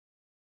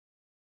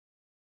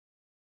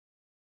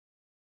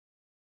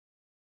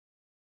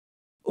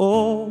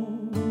all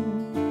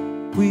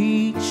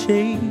we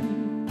chase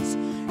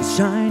is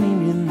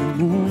shining in the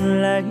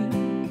moonlight.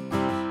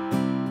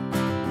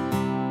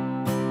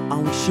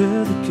 Are we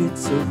sure the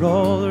kids are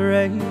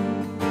alright?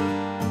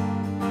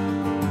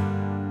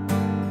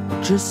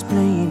 Just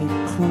playing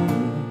it cool.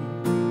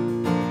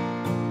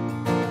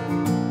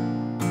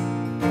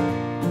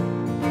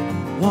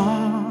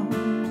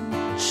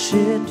 Watch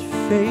it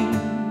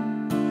fade.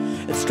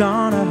 It's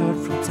gonna hurt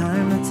from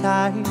time to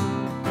time.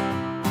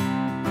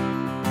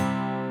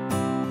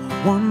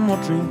 One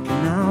more drink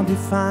and I'll be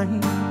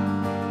fine.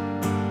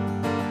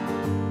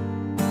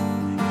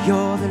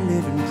 You're the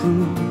living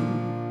proof.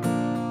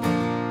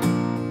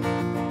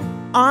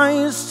 Are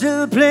you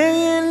still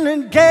playing the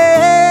game?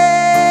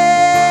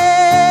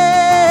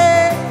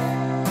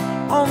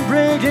 I'm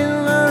breaking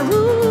the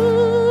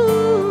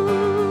rules.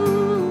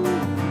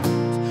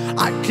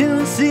 I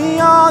can see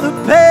all the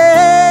pain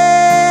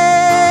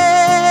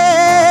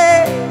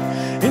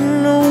in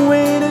the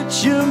way that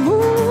you move.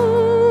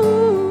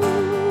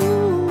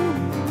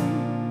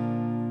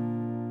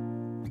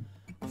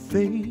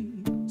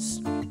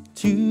 Face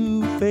to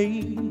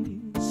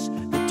face,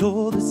 they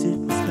told us it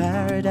was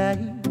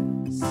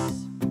paradise.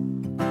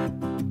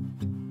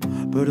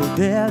 But I'll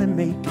barely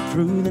make it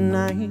through the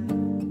night.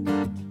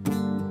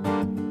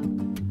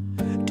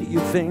 Do you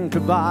think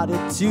about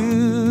it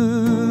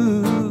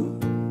too?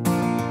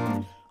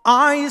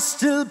 Are you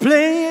still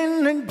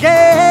playing the game?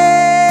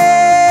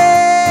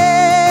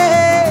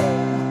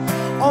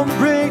 I'm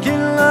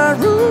breaking the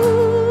rules.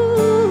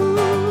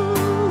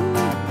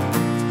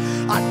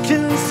 I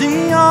can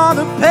see all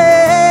the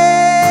pain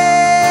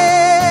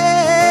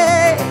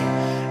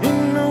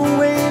in the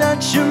way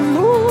that you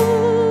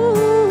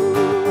move.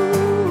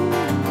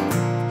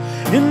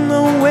 In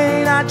the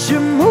way that you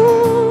move.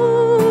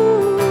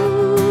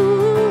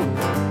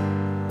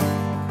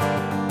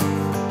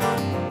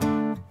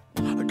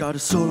 I got a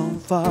soul on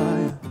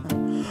fire.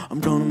 I'm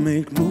gonna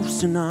make moves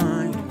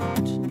tonight.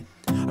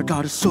 I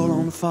got a soul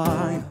on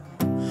fire.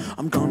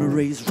 I'm gonna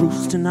raise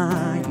roofs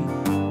tonight.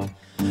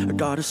 I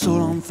got a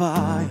soul on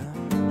fire.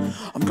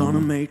 I'm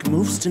gonna make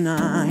moves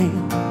tonight.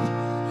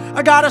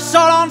 I got a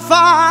soul on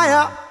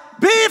fire.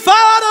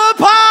 Before